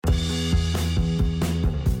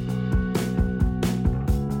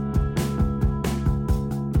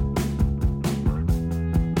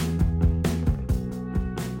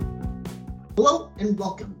and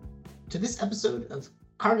welcome to this episode of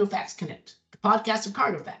Cargo Facts Connect, the podcast of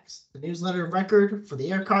Cargo Facts, the newsletter of record for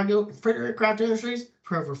the air cargo and freighter aircraft industries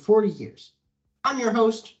for over 40 years. I'm your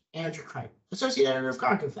host, Andrew Cripe, Associate Editor of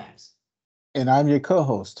Cargo Facts. And I'm your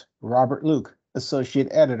co-host, Robert Luke, Associate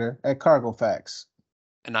Editor at Cargo Facts.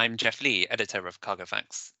 And I'm Jeff Lee, Editor of Cargo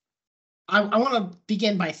Facts. I want to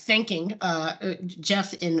begin by thanking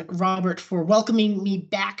Jeff and Robert for welcoming me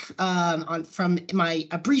back from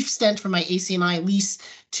a brief stint from my ACMI lease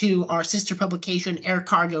to our sister publication, Air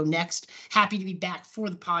Cargo Next. Happy to be back for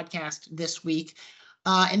the podcast this week.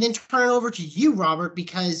 And then turn it over to you, Robert,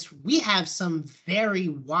 because we have some very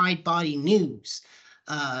wide-body news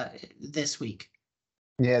this week.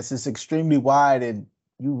 Yes, it's extremely wide, and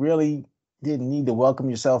you really didn't need to welcome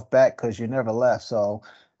yourself back because you never left. So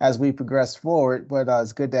as we progress forward, but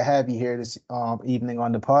it's good to have you here this evening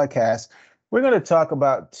on the podcast. We're going to talk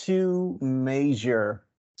about two major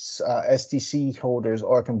STC holders,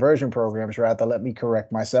 or conversion programs, rather, let me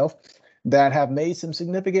correct myself, that have made some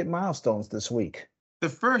significant milestones this week. The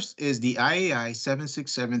first is the IAI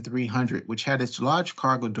 767-300, which had its large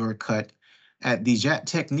cargo door cut at the Jet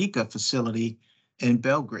Technica facility in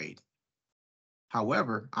Belgrade.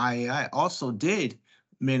 However, IAI also did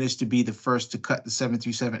managed to be the first to cut the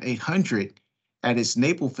 737-800 at its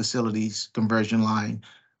Naples facility's conversion line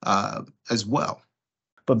as well.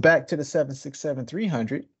 But back to the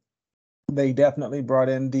 767-300, they definitely brought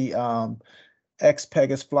in the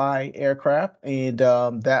ex-Pegasus Fly aircraft, and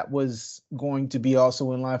that was going to be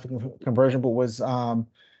also in line for conversion, but was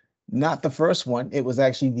not the first one. It was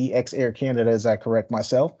actually the ex-Air Canada, as I correct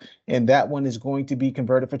myself, and that one is going to be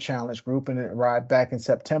converted for Challenge Group, and it arrived back in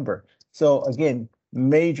September. So again,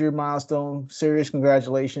 major milestone. Serious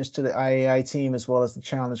congratulations to the IAI team as well as the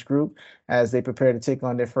Challenge Group as they prepare to take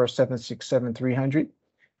on their first 767-300.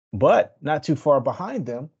 But not too far behind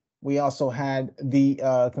them, we also had the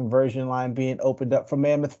conversion line being opened up for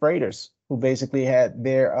Mammoth Freighters, who basically had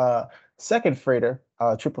their second freighter,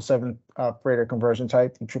 777 freighter conversion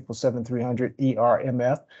type, the 777-300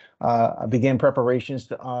 ERMF, began preparations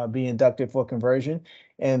to be inducted for conversion.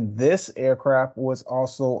 And this aircraft was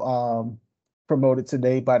also promoted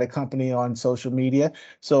today by the company on social media.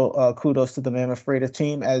 So kudos to the Mammoth Freighter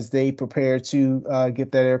team as they prepare to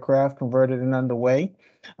get that aircraft converted and underway.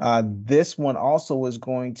 This one also is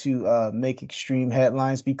going to make extreme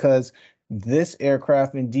headlines because this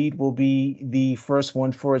aircraft indeed will be the first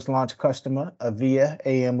one for its launch customer, Avia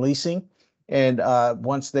AM Leasing. And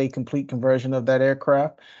once they complete conversion of that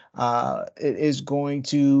aircraft, it is going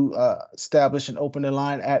to establish and open the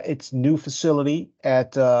line at its new facility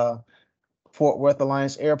at Fort Worth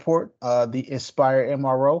Alliance Airport. The Aspire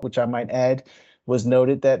MRO, which I might add, was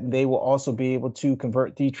noted that they will also be able to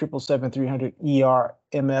convert the 777-300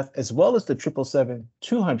 ERMF as well as the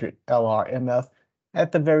 777-200 LRMF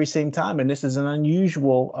at the very same time. And this is an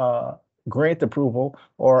unusual grant approval,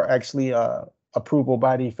 or actually approval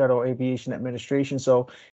by the Federal Aviation Administration. So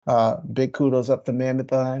big kudos up to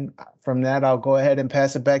Mammoth. And from that, I'll go ahead and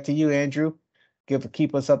pass it back to you, Andrew.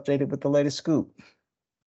 Keep us updated with the latest scoop.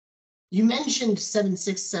 You mentioned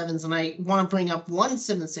 767s, and I want to bring up one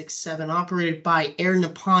 767 operated by Air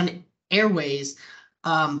Nippon Airways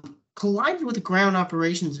collided with a ground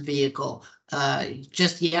operations vehicle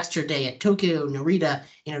just yesterday at Tokyo Narita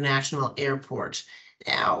International Airport.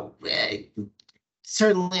 Now,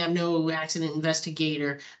 certainly I'm no accident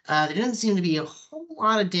investigator. There doesn't seem to be a whole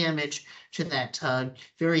lot of damage to that tug.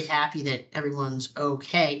 Very happy that everyone's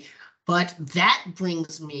okay. But that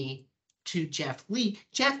brings me to Jeff Lee.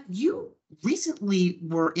 Jeff, you recently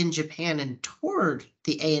were in Japan and toured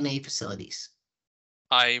the ANA facilities.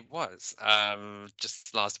 I was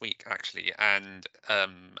just last week, actually, and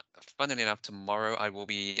funnily enough, tomorrow I will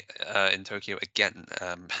be in Tokyo again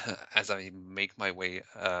as I make my way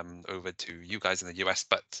over to you guys in the US.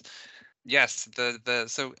 But yes,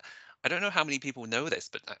 so I don't know how many people know this,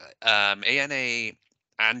 but ANA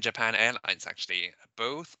and Japan Airlines actually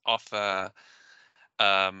both offer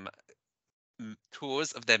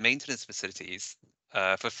tours of their maintenance facilities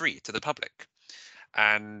for free to the public.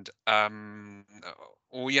 And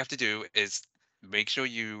all you have to do is make sure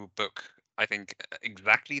you book, I think,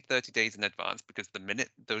 exactly 30 days in advance, because the minute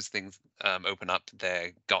those things open up,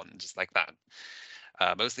 they're gone, just like that.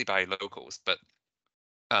 Mostly by locals. But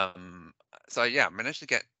so yeah, I managed to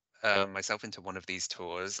get myself into one of these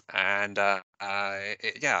tours, and I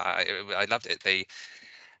loved it. They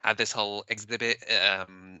had this whole exhibit.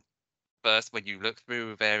 First, when you look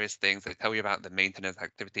through various things, they tell you about the maintenance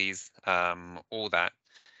activities, all that,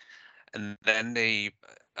 and then they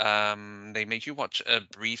make you watch a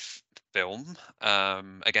brief film,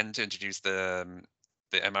 again to introduce the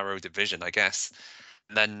MRO division, I guess.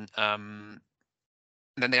 And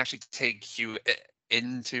then they actually take you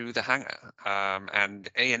into the hangar, and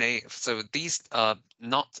ANA. So these are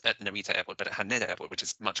not at Narita Airport, but at Haneda Airport, which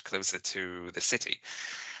is much closer to the city.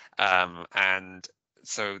 And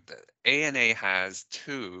so the ANA has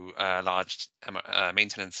two large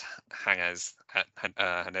maintenance hangars at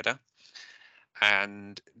Haneda,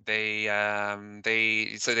 and they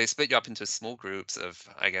split you up into small groups of,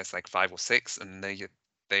 I guess, like 5 or 6, and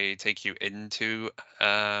they take you into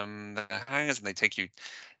the hangars, and they take you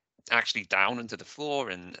actually down into the floor,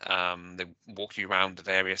 and they walk you around the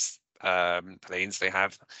various planes they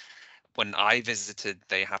have. When I visited,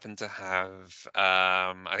 they happened to have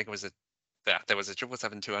I think it was there was a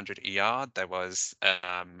 777-200ER, there was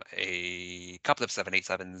a couple of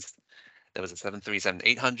 787s, there was a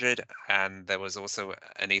 737-800, and there was also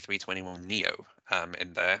an A321neo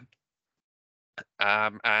in there.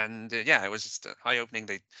 And yeah, it was just eye-opening.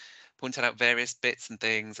 They pointed out various bits and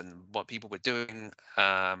things and what people were doing.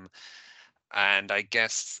 And I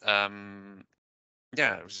guess, yeah,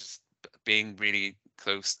 it was just being really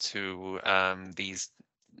close to these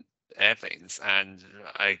airplanes. And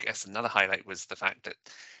I guess another highlight was the fact that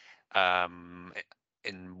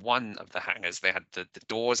in one of the hangars they had the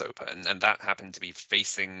doors open, and that happened to be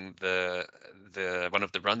facing the one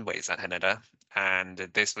of the runways at Haneda. And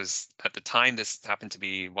this was, at the time, this happened to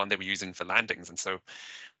be one they were using for landings, and so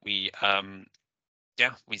we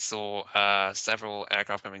we saw several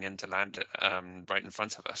aircraft coming in to land right in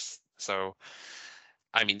front of us. So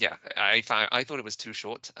I mean, yeah, I thought it was too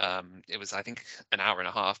short. It was, I think, an hour and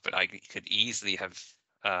a half, but I could easily have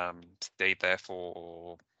stayed there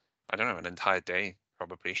for, I don't know, an entire day,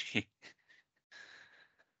 probably.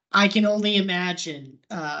 I can only imagine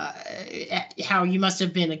how you must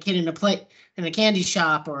have been a kid in a candy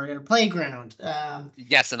shop or in a playground.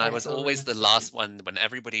 Yes, and I was always the last one when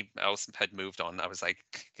everybody else had moved on. I was like,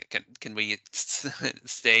 can we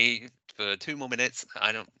stay for 2 more minutes?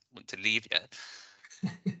 I don't want to leave yet.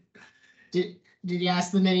 Did you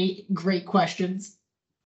ask them any great questions?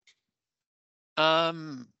 I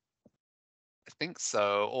think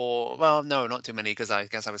so. Or, well, no, not too many, because I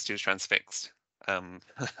guess I was too transfixed. But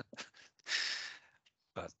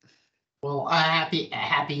well,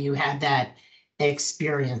 happy you had that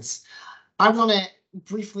experience. I want to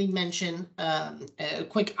briefly mention a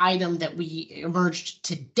quick item that we emerged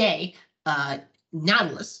today.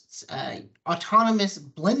 Nautilus, autonomous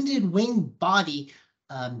blended wing body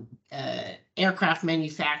aircraft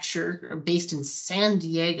manufacturer based in San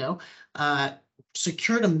Diego,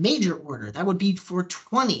 secured a major order. That would be for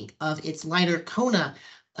 20 of its lighter Kona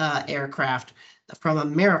aircraft from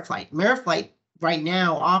Ameriflight. Ameriflight right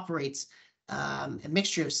now operates a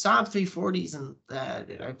mixture of Saab 340s and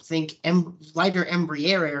I think lighter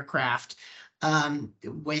Embraer aircraft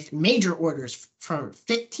with major orders for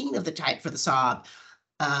 15 of the type for the Saab.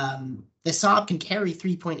 The Saab can carry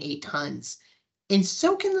 3.8 tons, and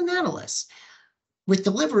so can the Nautilus. With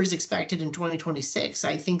deliveries expected in 2026,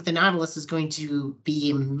 I think the Nautilus is going to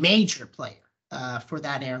be a major player for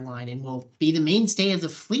that airline and will be the mainstay of the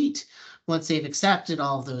fleet once they've accepted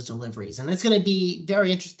all of those deliveries. And it's going to be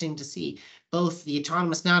very interesting to see both the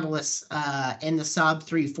autonomous Nautilus and the Saab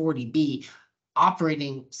 340B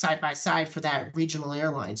operating side by side for that regional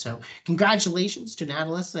airline. So congratulations to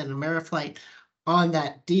Nautilus and Ameriflight on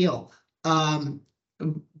that deal.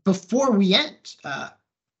 Before we end,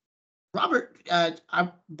 Robert,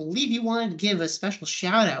 I believe you wanted to give a special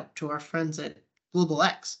shout out to our friends at Global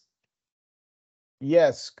X.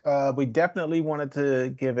 Yes, we definitely wanted to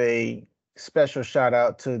give a special shout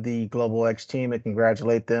out to the Global X team and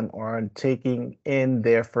congratulate them on taking in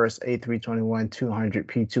their first A321-200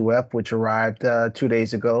 P2F, which arrived 2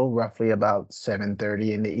 days ago, roughly about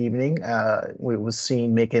 7:30 in the evening. It was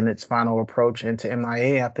seen making its final approach into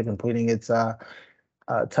MIA after completing its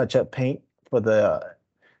touch-up paint for the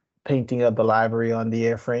painting of the livery on the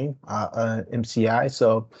airframe, MCI.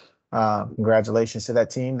 So congratulations to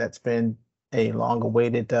that team. That's been a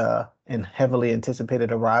long-awaited and heavily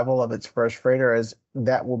anticipated arrival of its first freighter, as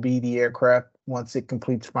that will be the aircraft once it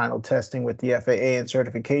completes final testing with the FAA and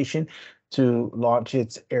certification to launch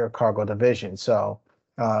its air cargo division. So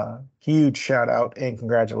huge shout out and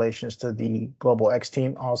congratulations to the Global X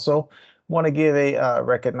team. Also want to give a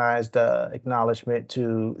recognized acknowledgement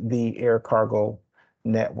to the Air Cargo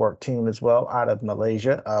Network team as well out of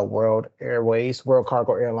Malaysia. World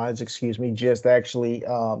Cargo Airlines, just actually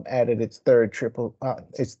added its third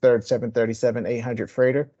 737-800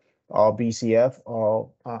 freighter, all BCF,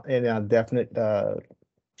 all and a definite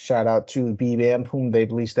shout out to BBM, whom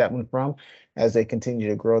they've leased that one from, as they continue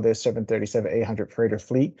to grow their 737-800 freighter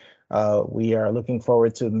fleet. We are looking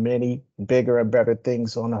forward to many bigger and better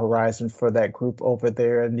things on the horizon for that group over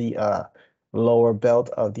there in the lower belt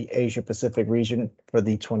of the Asia Pacific region for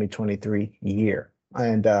the 2023 year.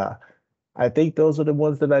 And I think those are the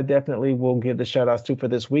ones that I definitely will give the shout outs to for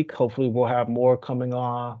this week. Hopefully we'll have more coming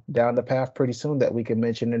on down the path pretty soon that we can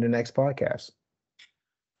mention in the next podcast.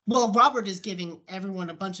 Well, Robert is giving everyone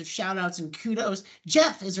a bunch of shout outs and kudos.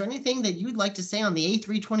 Jeff, is there anything that you'd like to say on the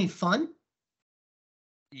A320 fun?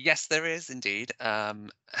 Yes, there is indeed.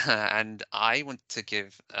 And I want to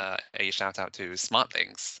give a shout out to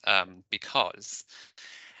SmartLynx because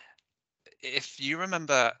if you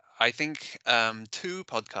remember, I think 2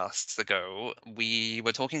 podcasts ago, we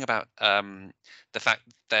were talking about the fact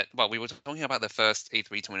that, well, we were talking about the first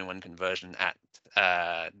A321 conversion at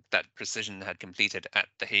that Precision had completed at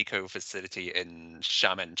the HAECO facility in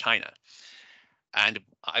Xiamen, China. And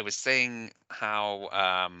I was saying how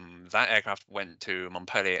that aircraft went to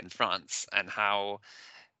Montpellier in France, and how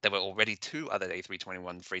there were already 2 other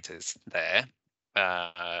A321 freighters there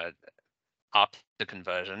after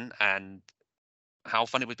conversion, and how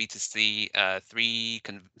fun it would be to see 3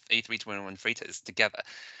 A321 freighters together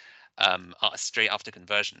straight after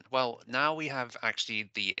conversion. Well, now we have actually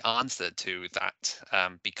the answer to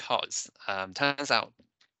that because turns out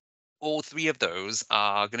all 3 of those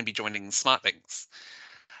are going to be joining SmartLynx.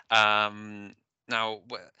 Now,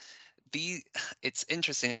 it's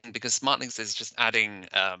interesting because SmartLynx is just adding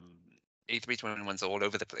A321s all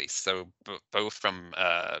over the place. So both from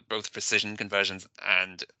both precision conversions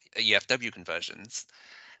and EFW conversions,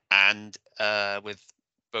 and with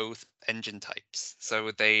both engine types.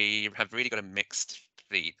 So they have really got a mixed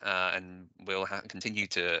fleet, and will continue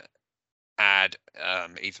to add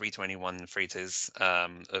A321 freighters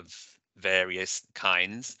of various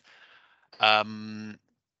kinds.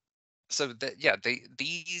 So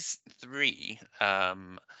these 3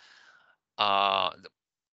 are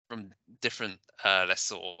from different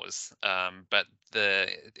lessors, but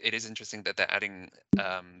it is interesting that they're adding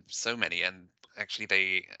so many, and actually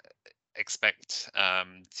they expect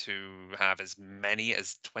to have as many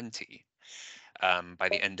as 20 by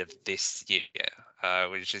the end of this year,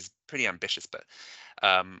 which is pretty ambitious. But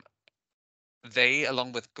they,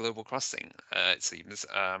 along with Global Crossing, it seems,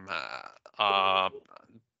 are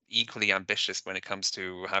equally ambitious when it comes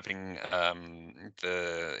to having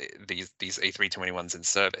these A321s in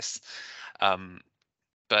service.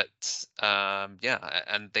 But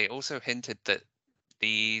and they also hinted that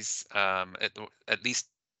these at least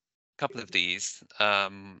a couple of these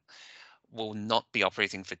will not be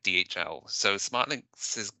operating for DHL. So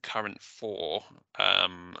SmartLynx's current 4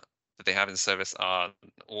 that they have in service are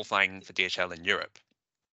all flying for DHL in Europe.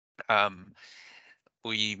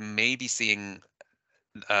 We may be seeing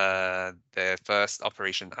their first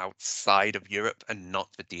operation outside of Europe and not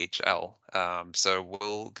for DHL. So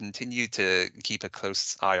we'll continue to keep a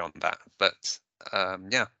close eye on that. But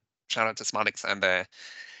shout out to SmartLynx and their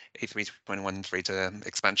A321 freighter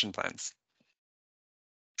expansion plans.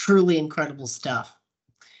 Truly incredible stuff.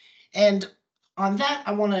 And on that,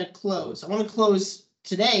 I want to close. I want to close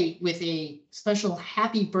today with a special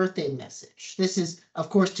happy birthday message. This is, of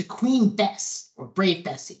course, to Queen Bess, or Brave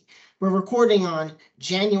Bessie. We're recording on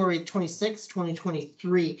January 26,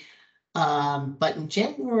 2023. But in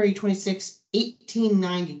January 26,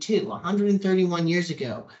 1892, 131 years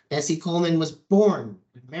ago, Bessie Coleman was born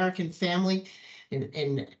in an American family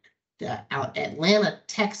in Atlanta,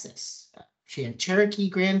 Texas. She had Cherokee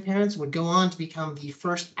grandparents, would go on to become the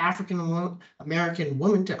first African-American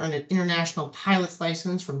woman to earn an international pilot's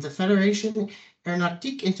license from the Fédération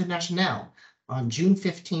Aéronautique Internationale on June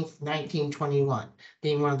 15, 1921,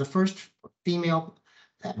 being one of the first female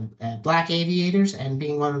Black aviators and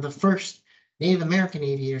being one of the first Native American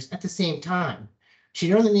aviators at the same time.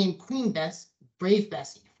 She earned the name Queen Bess, Brave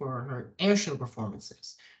Bessie, for her airshow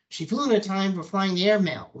performances. She flew in a time where flying the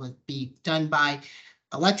airmail would be done by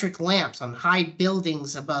electric lamps on high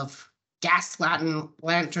buildings above gas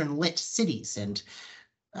lantern lit cities, and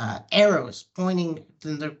arrows pointing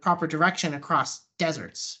in the proper direction across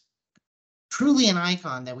deserts. Truly an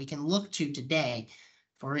icon that we can look to today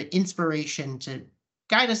for inspiration to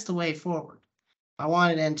guide us the way forward. I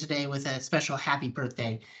wanted to end today with a special happy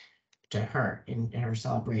birthday to her in her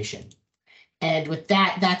celebration. And with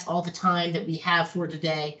that, that's all the time that we have for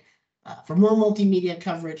today. For more multimedia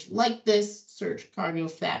coverage like this, search Cargo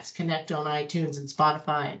Facts Connect on iTunes and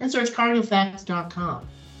Spotify, and search cargofacts.com.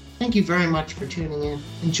 Thank you very much for tuning in,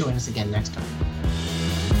 and join us again next time.